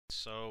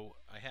So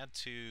I had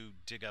to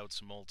dig out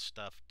some old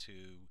stuff to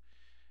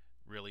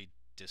really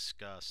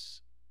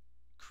discuss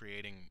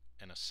creating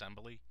an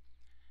assembly,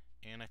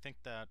 and I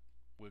think that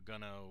we're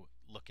gonna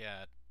look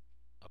at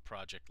a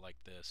project like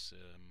this,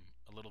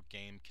 a little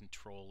game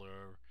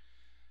controller,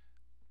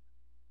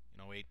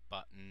 8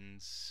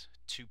 buttons,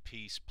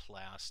 two-piece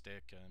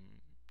plastic,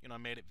 and I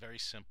made it very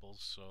simple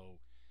so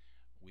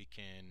we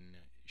can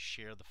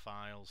share the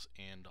files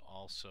and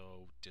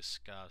also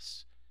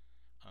discuss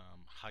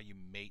how you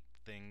mate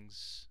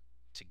things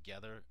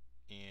together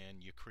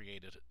and you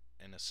created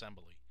an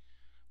assembly.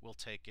 We'll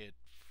take it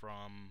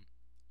from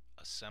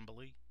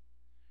assembly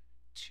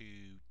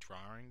to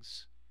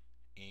drawings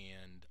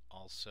and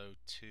also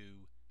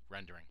to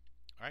rendering.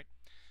 Alright,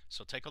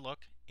 so take a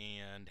look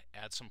and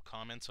add some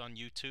comments on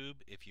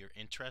YouTube if you're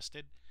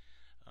interested.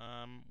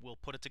 We'll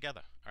put it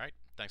together. Alright,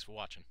 thanks for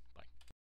watching. Bye.